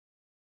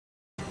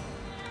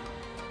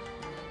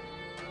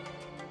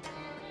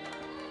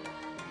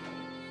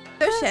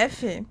Seu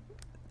chefe,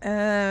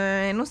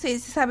 eu não sei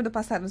se você sabe do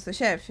passado do seu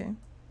chefe.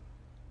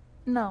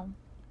 Não.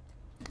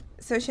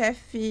 Seu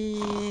chefe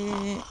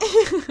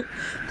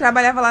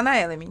trabalhava lá na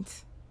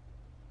Elements.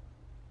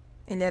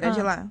 Ele era de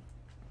Ah, lá.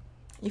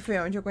 E foi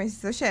onde eu conheci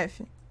seu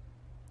chefe.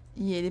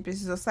 E ele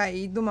precisou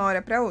sair de uma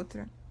hora pra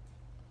outra.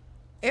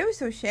 Eu e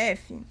seu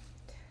chefe,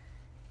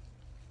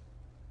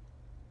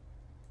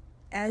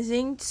 a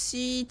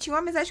gente tinha uma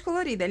amizade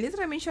colorida.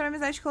 Literalmente era uma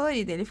amizade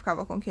colorida. Ele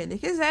ficava com quem ele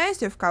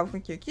quisesse, eu ficava com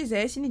quem eu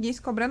quisesse. Ninguém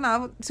se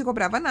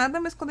cobrava nada,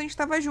 mas quando a gente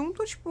tava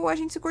junto, tipo, a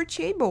gente se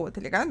curtia e boa,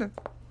 tá ligado?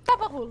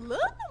 tava rolando,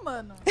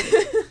 mano?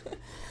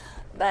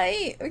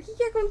 Daí, o que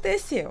que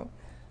aconteceu?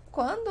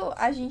 Quando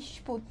a gente,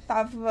 tipo,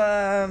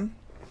 tava.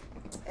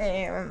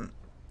 É,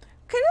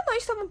 querendo ou não, a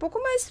gente tava um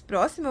pouco mais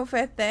próximo.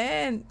 Foi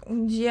até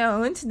um dia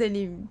antes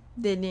dele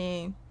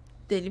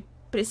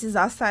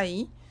precisar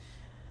sair.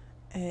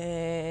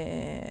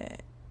 É...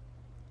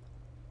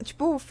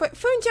 Tipo,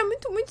 foi um dia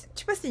muito.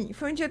 Tipo assim,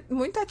 foi um dia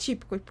muito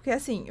atípico. Porque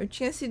assim, eu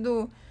tinha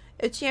sido.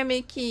 Eu tinha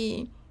meio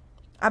que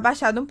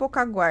abaixado um pouco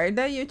a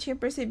guarda e eu tinha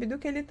percebido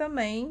que ele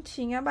também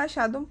tinha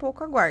abaixado um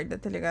pouco a guarda,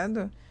 tá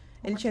ligado?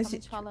 Ele tinha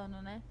sido. Romanticamente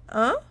falando, né?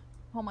 Hã?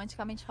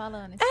 Romanticamente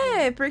falando, esse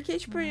dia. É, porque,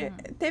 tipo,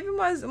 teve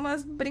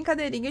umas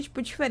brincadeirinhas,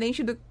 tipo,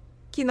 diferente do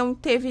que não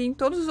teve em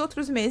todos os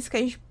outros meses que a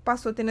gente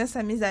passou tendo essa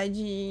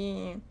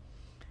amizade.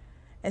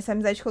 Essa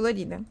amizade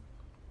colorida.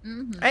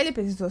 Uhum. Aí ele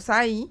precisou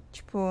sair,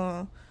 tipo.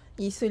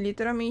 Isso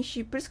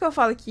literalmente. Por isso que eu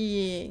falo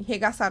que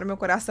regaçaram meu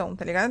coração,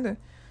 tá ligado?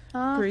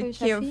 Ah, foi o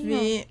Porque eu chefinho?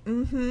 vi.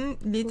 Uhum,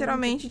 Puta que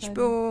literalmente, pariu.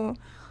 tipo.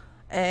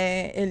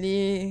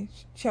 Ele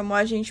chamou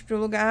a gente pro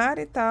lugar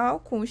e tal,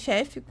 com o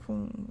chefe,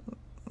 com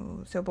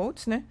o seu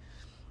Boltz, né?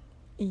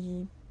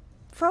 E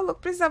falou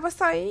que precisava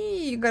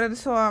sair,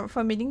 agradeceu a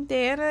família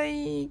inteira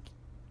e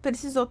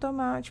precisou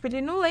tomar. Tipo,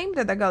 ele não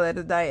lembra da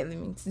galera da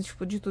Elements,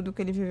 tipo, de tudo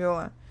que ele viveu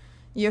lá.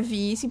 E eu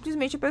vi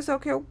simplesmente a pessoa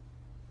que eu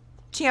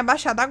tinha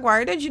baixado a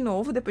guarda de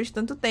novo, depois de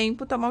tanto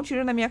tempo, tomar um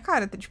tiro na minha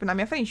cara, tipo, na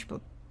minha frente,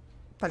 tipo,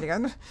 tá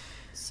ligado?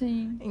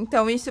 Sim.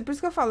 Então, isso, por isso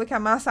que eu falo que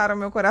amassaram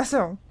meu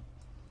coração.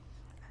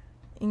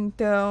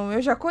 Então,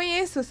 eu já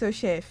conheço o seu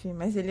chefe,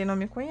 mas ele não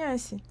me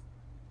conhece.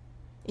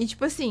 E,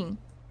 tipo assim,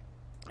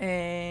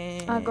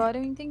 Agora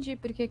eu entendi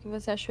por que que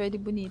você achou ele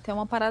bonito. É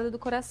uma parada do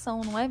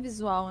coração, não é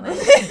visual, né?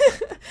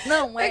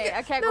 Não, É que,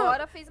 é que não,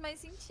 agora fez mais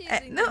sentido,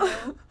 não,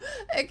 entendeu?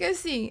 é que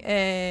assim,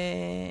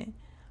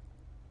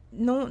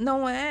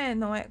 não é,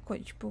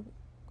 tipo,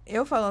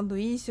 eu falando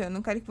isso, eu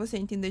não quero que você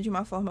entenda de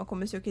uma forma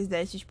como se eu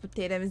quisesse, tipo,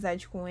 ter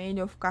amizade com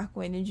ele ou ficar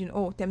com ele de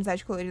ou ter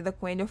amizade colorida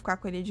com ele ou ficar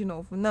com ele de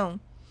novo. Não.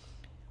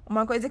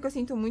 Uma coisa que eu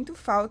sinto muito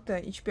falta,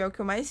 e tipo, é o que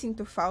eu mais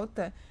sinto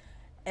falta,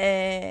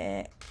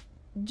 é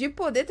de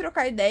poder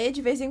trocar ideia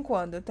de vez em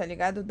quando, tá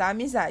ligado? Da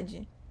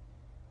amizade.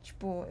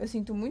 Tipo, eu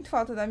sinto muito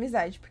falta da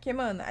amizade, porque,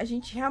 mano, a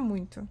gente ria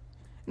muito.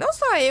 Não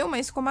só eu,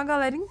 mas como a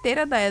galera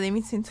inteira da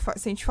Element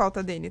sente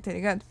falta dele, tá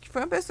ligado? Que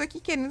foi uma pessoa que,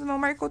 querendo ou não,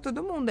 marcou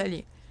todo mundo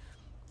ali.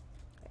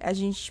 A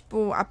gente,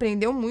 tipo,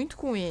 aprendeu muito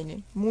com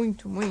ele.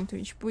 Muito, muito.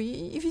 E, tipo,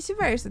 e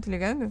vice-versa, tá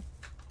ligado?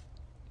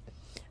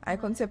 Aí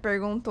quando você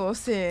perguntou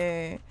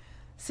se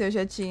eu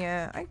já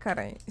tinha. Ai,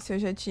 caralho. Se eu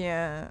já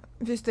tinha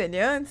visto ele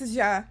antes,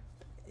 já.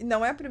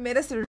 Não é a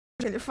primeira cirurgia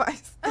que ele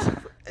faz.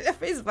 Ele já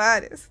fez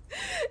várias.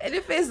 Ele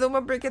fez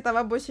uma porque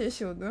tava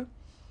bochechudo.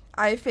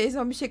 Aí fez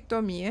uma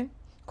bichectomia.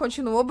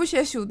 Continuou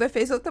bochechudo, aí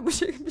fez outra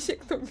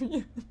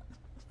bichectomia.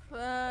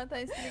 Ah,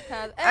 tá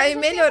explicado. É, ele Aí já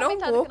tinha melhorou um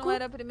comentado que não pouco.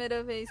 era a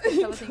primeira vez que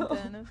ele tava Então,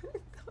 tentando.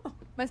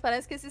 Mas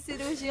parece que esse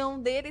cirurgião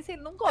dele,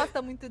 ele não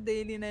gosta muito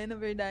dele, né, na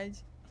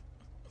verdade.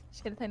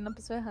 Acho que ele tá indo na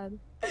pessoa errada.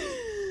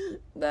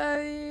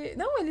 daí.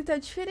 Não, ele tá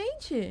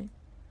diferente.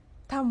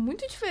 Tá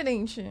muito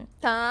diferente.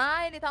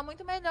 Tá, ele tá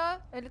muito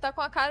melhor. Ele tá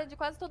com a cara de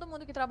quase todo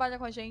mundo que trabalha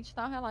com a gente,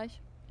 tá? Relaxa.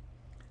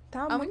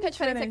 Tá A muito única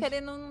diferença é que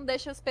diferente. ele não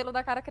deixa os pelos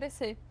da cara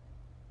crescer.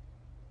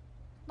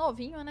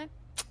 Novinho, né?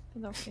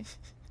 Fazer o quê?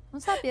 Não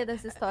sabia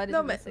dessa história de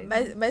Não, vocês,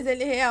 não. mas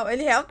ele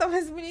real tá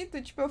mais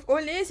bonito. Tipo, eu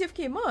olhei assim e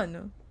fiquei,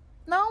 mano,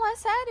 Não, é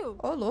sério.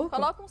 ô louco.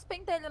 Coloca uns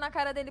pentelhos na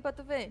cara dele pra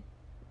tu ver.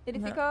 Ele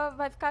Não,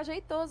 vai ficar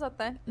jeitoso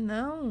até.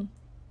 não.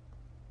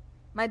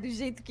 Mas do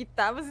jeito que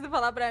tá, você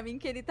falar pra mim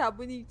que ele tá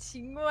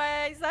bonitinho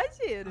é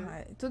exagero.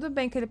 Ai, tudo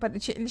bem que ele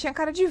tinha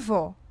cara de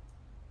vó.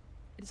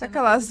 Ele Sabe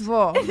tinha uma cara aquelas de.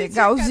 vó Ele tinha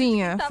cara de quem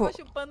legalzinha? tava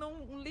chupando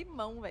um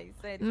limão, velho.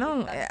 Sério,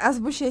 Não, coitado. as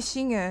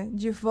bochechinhas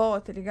de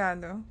vó, tá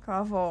ligado?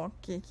 Aquela vó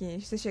que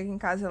você chega em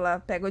casa, ela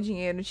pega o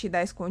dinheiro e te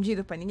dá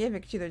escondido pra ninguém ver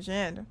que te deu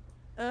dinheiro.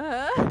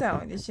 Aham.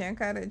 Então, ele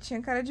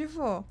tinha cara de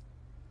vó.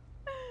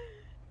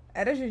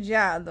 Era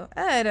judiado?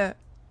 Era.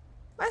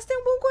 Mas tem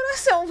um bom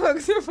coração, foi o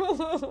que você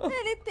falou.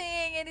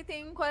 Ele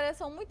tem um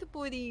coração muito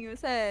purinho,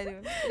 sério.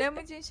 Ele é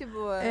muito gente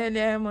boa. Ele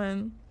é,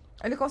 mano.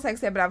 Ele consegue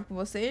ser bravo com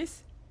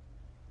vocês?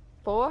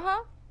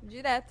 Porra,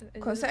 direto. Eu já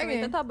tomei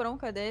Consegue? tanta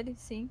bronca dele,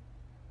 sim.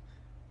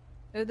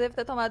 Eu devo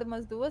ter tomado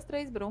umas 2,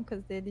 3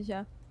 broncas dele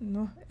já.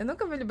 Eu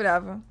nunca vi ele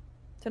bravo.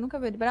 Você nunca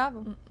viu ele bravo?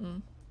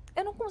 Uh-uh.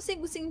 Eu não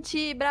consigo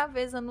sentir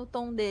braveza no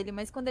tom dele,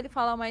 mas quando ele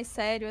fala mais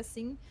sério,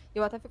 assim,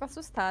 eu até fico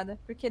assustada.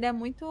 Porque ele é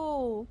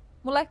muito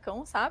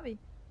molecão, sabe?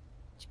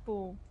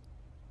 Tipo,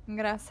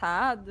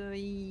 engraçado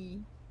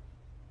e...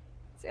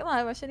 Sei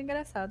lá, eu achei ele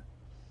engraçado.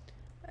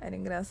 Era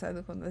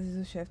engraçado quando às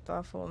vezes o chefe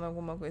tava falando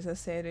alguma coisa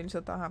séria, ele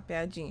só tava uma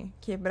piadinha.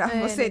 Quebrava a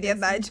Ele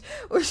seriedade,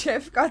 o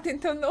chefe ficava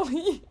tentando não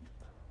rir.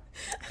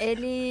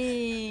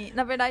 Ele...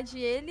 Na verdade,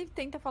 ele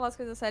tenta falar as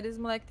coisas sérias,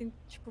 o moleque tem,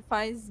 tipo,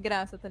 faz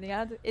graça, tá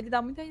ligado? Ele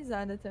dá muita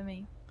risada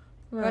também.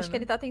 Mano, Eu acho que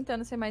ele tá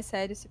tentando ser mais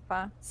sério, se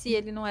pá. Se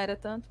ele não era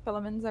tanto,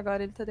 pelo menos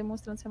agora ele tá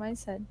demonstrando ser mais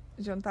sério.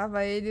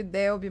 juntava ele,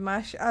 Delby,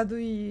 Machado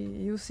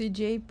e o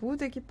CJ,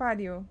 puta que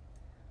pariu.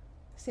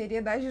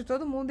 Seriedade de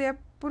todo mundo ia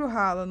pro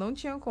ralo, não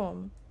tinha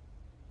como.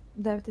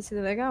 Deve ter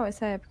sido legal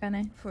essa época,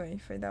 né?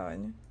 Foi da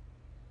hora.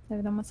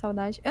 Deve dar uma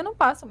saudade. Eu não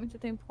passo muito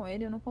tempo com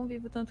ele, eu não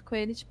convivo tanto com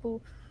ele,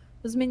 tipo...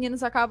 Os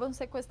meninos acabam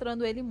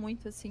sequestrando ele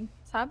muito, assim,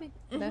 sabe?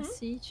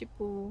 Assim,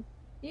 tipo...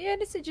 E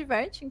ele se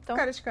diverte, então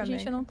Cara de a caneca.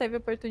 gente não teve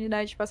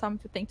oportunidade de passar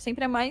muito tempo.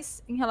 Sempre é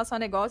mais em relação a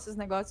negócios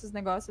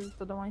e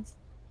tudo mais.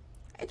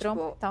 É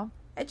Trampo tipo, e tal.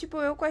 é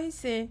tipo eu com o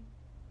RC.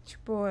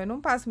 Tipo, eu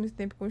não passo muito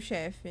tempo com o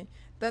chefe.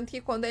 Tanto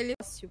que quando ele...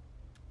 Fácil,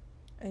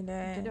 Ele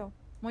é... entendeu?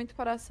 Muito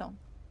coração.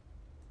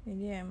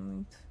 Ele é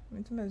muito,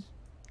 muito mesmo.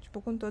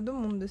 Tipo, com todo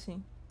mundo,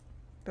 assim.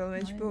 Pelo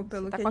menos, Ai, tipo,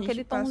 pelo você tá que com a gente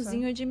aquele passou.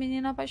 tonzinho de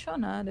menina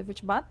apaixonada. Eu vou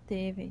te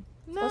bater, velho.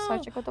 Sua Não,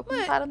 sorte é que eu tô com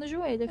um cara no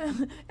joelho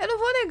aqui. eu não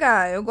vou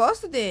negar, eu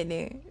gosto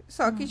dele.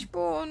 Só que, tipo,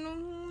 eu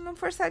não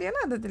forçaria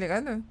nada, tá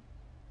ligado?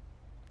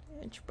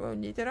 É, tipo, eu,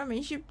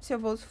 literalmente, se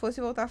eu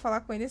fosse voltar a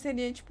falar com ele,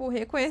 seria, tipo,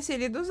 reconhecer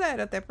ele do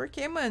zero. Até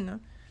porque,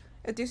 mano,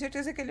 eu tenho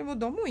certeza que ele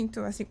mudou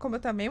muito. Assim como eu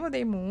também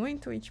mudei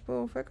muito. E,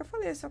 tipo, foi o que eu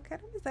falei, eu só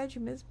quero amizade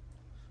mesmo.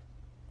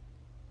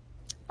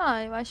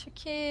 Ah, eu acho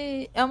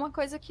que é uma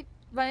coisa que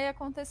vai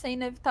acontecer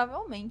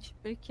inevitavelmente,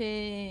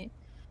 porque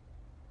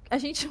a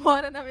gente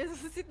mora na mesma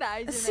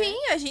cidade, né? Sim,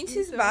 a gente se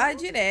Então, esbarra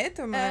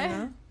direto,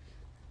 mano.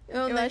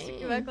 eu acho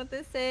que vai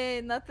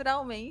acontecer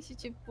naturalmente,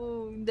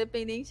 tipo,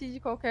 independente de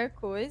qualquer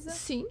coisa.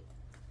 Sim.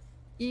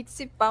 E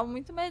se pá,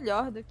 muito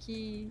melhor do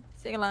que,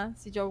 sei lá,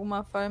 se de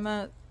alguma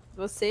forma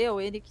você ou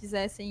ele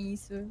quisessem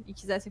isso e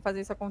quisessem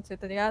fazer isso acontecer,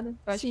 tá ligado?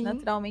 Eu acho que Sim.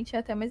 naturalmente é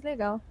até mais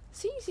legal.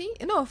 Sim, sim.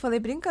 Não, eu falei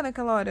brincando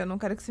naquela hora. Eu não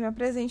quero que você me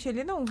apresente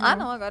ele, não, viu? Ah,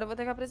 não, agora eu vou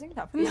ter que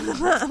apresentar.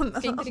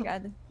 Fiquei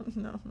intrigada.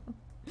 Não.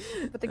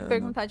 Vou ter que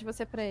perguntar de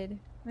você pra ele.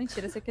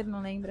 Mentira, sei que ele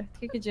não lembra. O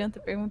que, que adianta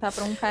perguntar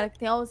pra um cara que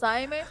tem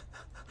Alzheimer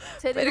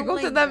se ele não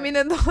Pergunta lembra? da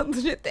mina do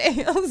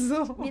GTR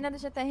azul. Mina do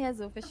GTR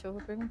azul, fechou,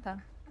 vou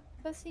perguntar.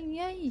 Assim, e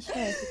aí,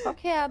 chefe? Qual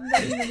que é a da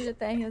mina do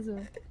GTR azul?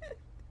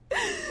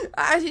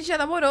 Ah, a gente já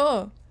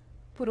namorou.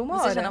 Por uma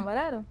hora. Vocês já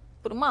namoraram?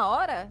 Por uma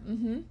hora?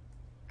 Uhum.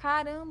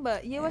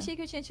 Caramba! E eu achei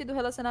que eu tinha tido o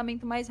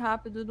relacionamento mais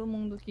rápido do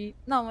mundo.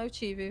 Não, eu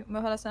tive. O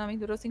meu relacionamento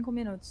durou 5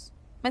 minutos.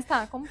 Mas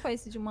tá, como foi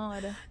esse de uma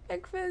hora? É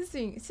que foi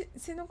assim,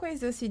 você não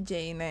conheceu o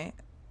CJ, né?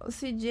 O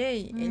CJ,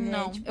 ele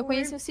não, é tipo... eu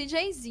conheci o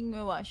CJzinho,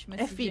 eu acho.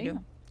 Mas É CJ filho.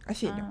 não. É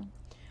filho. Ah.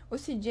 O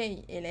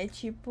CJ, ele é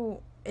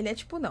tipo... Ele é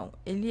tipo, não.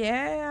 Ele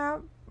é a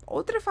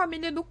outra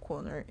família do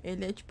Connor.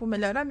 Ele é tipo o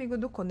melhor amigo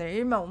do Connor.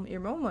 Irmão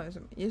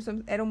mesmo. E eles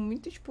eram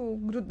muito, tipo,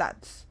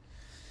 grudados.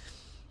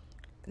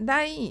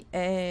 Daí,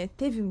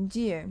 teve um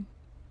dia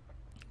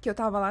que eu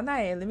tava lá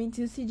na Element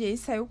e o CJ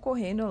saiu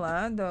correndo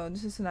lá do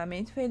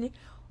estacionamento e falei,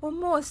 ô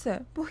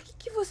moça, por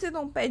que você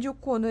não pede o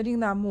Connor em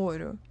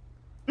namoro?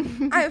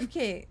 Aí eu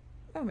fiquei,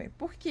 mas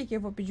por que eu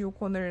vou pedir o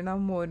Connor em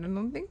namoro?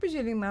 Não tem que pedir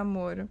ele em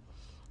namoro.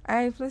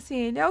 Aí ele falou assim,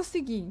 ele é o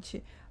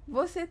seguinte,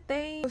 você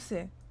tem...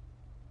 Você.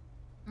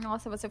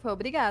 Nossa, você foi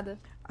obrigada.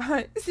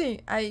 Sim,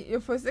 aí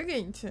eu foi o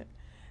seguinte,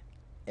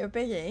 eu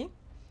peguei,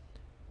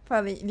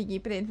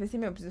 liguei pra ele e falei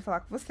assim, eu preciso falar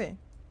com você.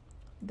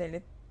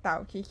 Dele, tá,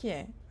 o que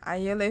é?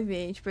 Aí eu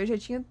levei, tipo, eu já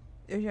tinha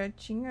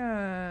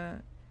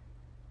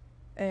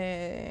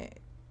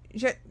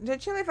já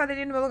tinha levado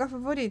ele no meu lugar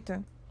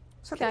favorito.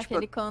 Só que tem, é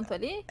aquele canto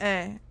ali?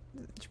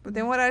 Tipo,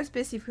 tem um horário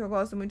específico que eu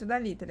gosto muito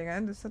dali, tá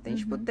ligado? Só tem,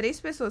 tipo, 3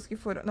 pessoas que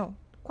foram... Não,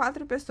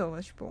 4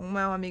 pessoas. Tipo,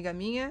 uma é uma amiga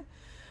minha,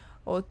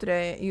 outra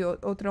é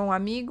um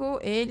amigo,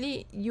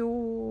 ele e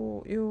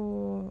o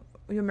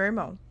meu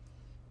irmão.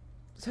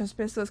 São as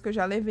pessoas que eu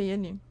já levei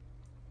ali.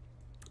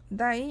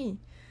 Daí,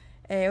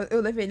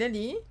 eu levei ele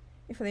ali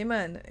e falei,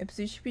 mano, eu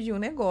preciso te pedir um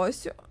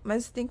negócio,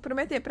 mas você tem que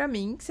prometer pra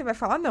mim que você vai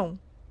falar não.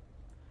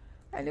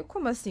 Aí ele,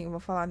 como assim eu vou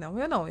falar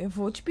não? Eu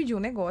vou te pedir um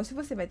negócio e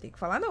você vai ter que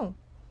falar não.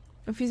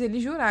 Eu fiz ele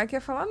jurar que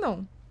ia falar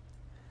não.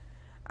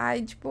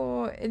 Aí,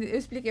 tipo, eu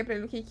expliquei pra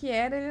ele o que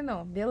era, ele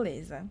não,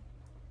 beleza.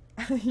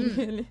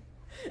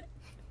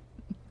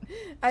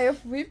 Aí eu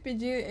fui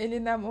pedir ele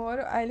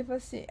namoro, aí ele falou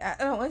assim,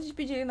 não, antes de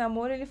pedir ele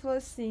namoro, ele falou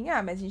assim,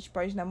 mas a gente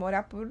pode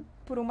namorar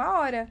por uma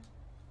hora.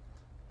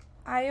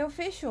 Aí eu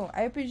fechou,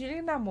 aí eu pedi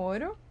ele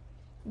namoro,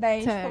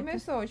 daí a gente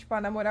começou, tipo,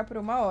 a namorar por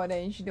uma hora, a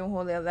gente deu um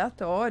rolê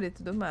aleatório e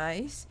tudo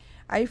mais.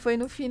 Aí foi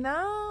no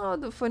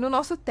final, foi no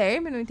nosso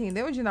término,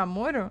 entendeu? De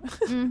namoro.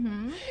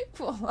 Uhum.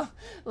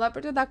 lá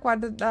perto da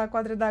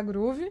quadra da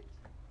Groove.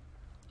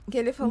 Que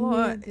ele falou,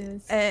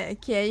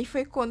 que aí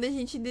foi quando a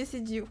gente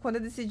decidiu, quando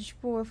eu decidi,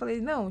 tipo, eu falei,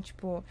 não,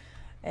 tipo,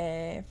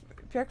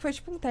 Pior que foi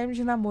tipo um término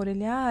de namoro.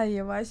 Ele, ai,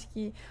 eu acho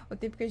que o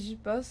tempo que a gente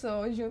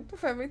passou junto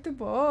foi muito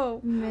bom.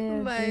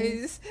 Meu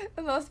Mas,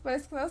 nossa,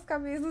 parece que nossos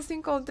caminhos não se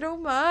encontram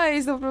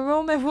mais. O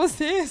problema não é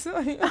você, sou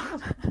eu.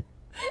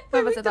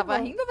 Mas você tava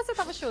rindo ou você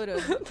tava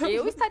chorando?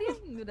 Eu estaria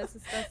rindo dessa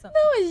situação.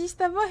 Não, a gente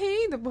tava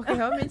rindo, porque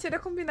realmente era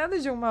combinado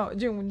de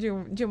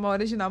uma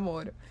hora de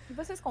namoro. E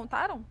vocês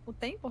contaram o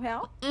tempo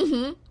real?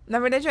 Uhum. Na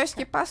verdade, eu acho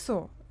que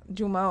passou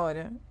de uma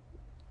hora.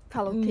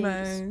 Falou o que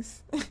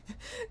Mas.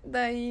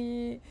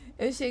 Daí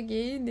eu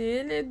cheguei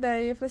nele,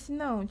 daí eu falei assim,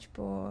 não,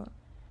 tipo.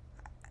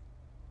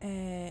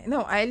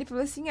 Não, aí ele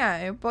falou assim,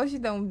 eu posso te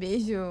dar um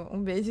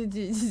beijo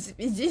de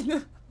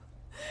despedida.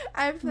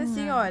 Aí eu falei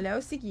assim, olha, é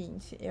o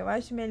seguinte, eu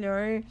acho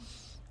melhor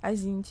a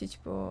gente,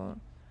 tipo,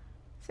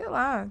 sei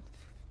lá,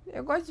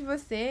 eu gosto de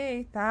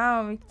você e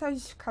tal, e que tal a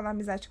gente ficar na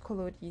amizade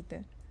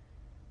colorida?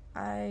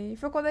 Aí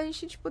foi quando a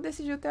gente, tipo,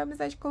 decidiu ter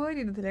amizade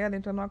colorida, tá ligado?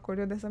 Entrou no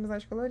acordo dessa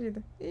amizade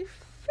colorida.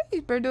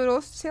 E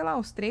perdurou, sei lá,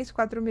 uns 3,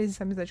 4 meses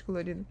essa amizade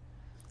colorida.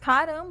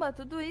 Caramba,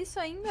 tudo isso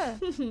ainda?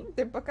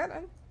 Tempo pra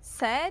caralho.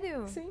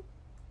 Sério? Sim.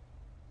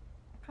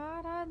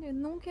 Caralho,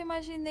 nunca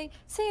imaginei.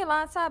 Sei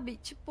lá, sabe?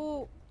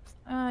 Tipo.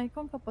 Ai,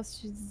 como que eu posso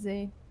te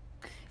dizer?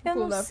 Eu Pulo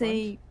não da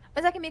sei.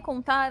 Mas é que me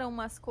contaram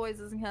umas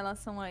coisas em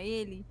relação a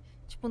ele,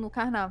 tipo no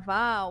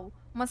carnaval,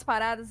 umas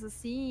paradas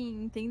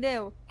assim,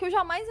 entendeu? Que eu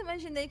jamais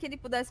imaginei que ele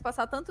pudesse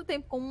passar tanto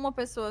tempo com uma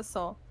pessoa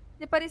só.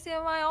 Ele parecia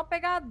o maior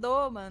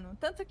pegador, mano.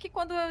 Tanto que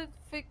quando eu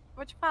fui,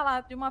 vou te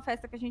falar de uma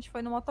festa que a gente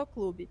foi no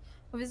motoclube.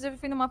 Uma vez eu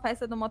fui numa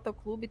festa do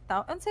motoclube e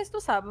tal. Eu não sei se tu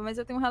sabe, mas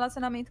eu tenho um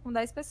relacionamento com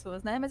 10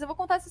 pessoas, né? Mas eu vou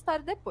contar essa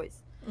história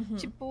depois. Uhum.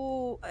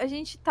 Tipo, a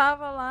gente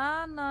tava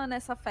lá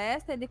nessa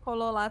festa, ele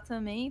colou lá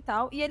também e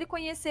tal. E ele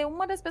conheceu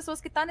uma das pessoas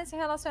que tá nesse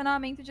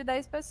relacionamento de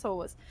 10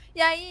 pessoas.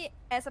 E aí,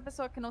 essa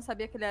pessoa que não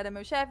sabia que ele era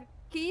meu chefe,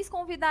 quis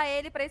convidar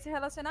ele pra esse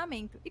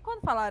relacionamento. E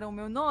quando falaram o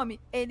meu nome,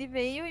 ele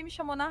veio e me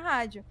chamou na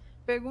rádio,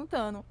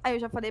 perguntando. Aí eu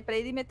já falei pra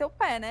ele meter o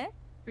pé, né?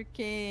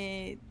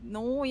 Porque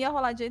não ia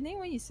rolar de jeito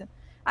nenhum isso.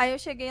 Aí eu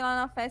cheguei lá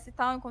na festa e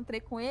tal, encontrei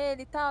com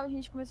ele e tal, a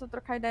gente começou a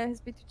trocar ideia a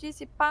respeito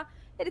disso e pá.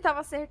 Ele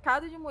tava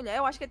cercado de mulher,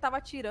 eu acho que ele tava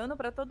atirando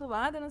pra todo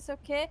lado, não sei o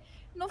quê.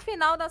 No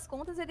final das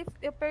contas,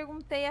 eu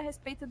perguntei a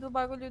respeito do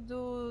bagulho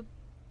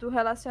do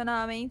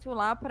relacionamento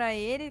lá pra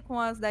ele, com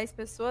as 10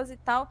 pessoas e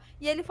tal.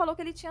 E ele falou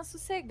que ele tinha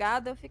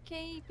sossegado. Eu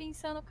fiquei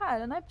pensando,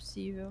 cara, não é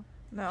possível.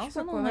 Nossa,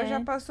 Tipo, não quando é. já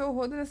passou o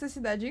rodo nessa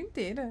cidade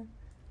inteira.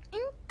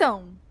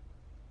 Então,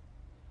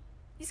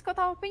 isso que eu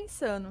tava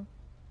pensando.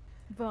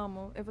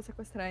 Vamos, eu vou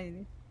sequestrar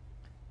ele.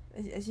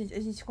 A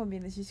gente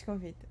combina,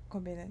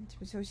 combina.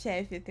 Tipo, seu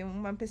chefe, tem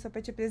uma pessoa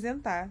pra te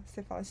apresentar.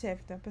 Você fala,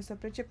 chefe, tem uma pessoa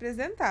pra te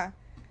apresentar.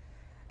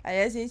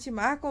 Aí a gente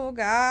marca um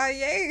lugar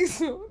e é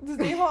isso.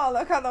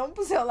 Desenrola, cada um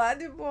pro seu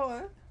lado e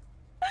boa.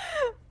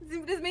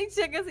 Simplesmente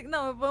chega assim,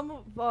 não,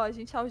 vamos, ó, a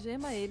gente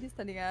algema eles,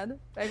 tá ligado?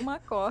 Pega uma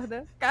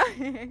corda,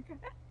 carrega.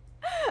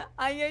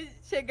 Aí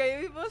chega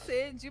eu e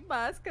você de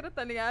máscara,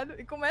 tá ligado?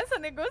 E começa a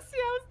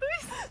negociar os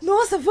dois.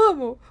 Nossa,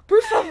 vamos!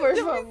 Por favor,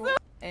 vamos!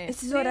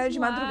 Esses horários de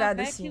Mesmo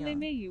madrugada, avec assim, les ó.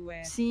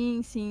 meilleurs.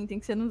 Sim, tem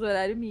que ser nos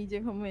horários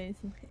mídia como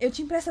esse. Eu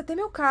te empresto até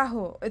meu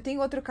carro. Eu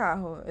tenho outro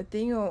carro. Eu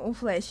tenho um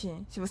flash.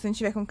 Se você não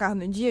tiver com carro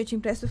no dia, eu te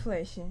empresto o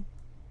flash.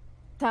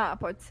 Tá,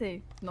 pode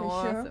ser.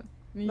 Nossa.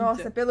 mídia.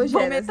 Nossa, pelo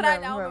Vou Geras,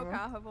 metralhar o vamos. meu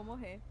carro, eu vou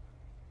morrer.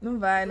 Não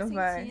vai, Eu não tô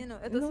vai. sentindo,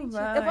 eu tô Não sentindo.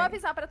 vai. Eu vou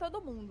avisar pra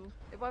todo mundo.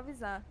 Eu vou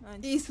avisar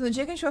antes. Isso, no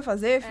dia que a gente for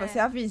fazer, você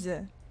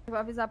avisa. Eu vou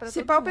avisar pra Se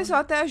todo pá, o mundo. pessoal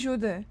até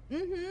ajuda.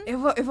 Uhum.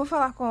 Eu vou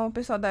falar com o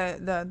pessoal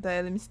da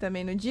LMC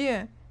também no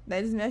dia. Daí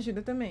eles me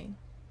ajudam também.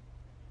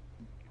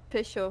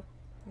 Fechou.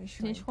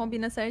 Fechou, A gente então.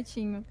 combina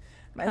certinho.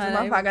 Mais Caralho,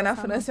 uma eu vaga vou na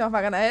passar França e uma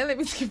vaga na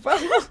LMC que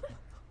falou.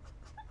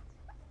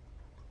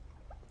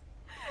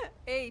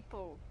 Ei,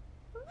 pô.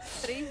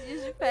 3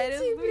 dias de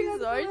férias no Obrigada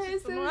por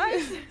resort, tu não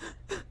receber.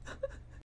 acha?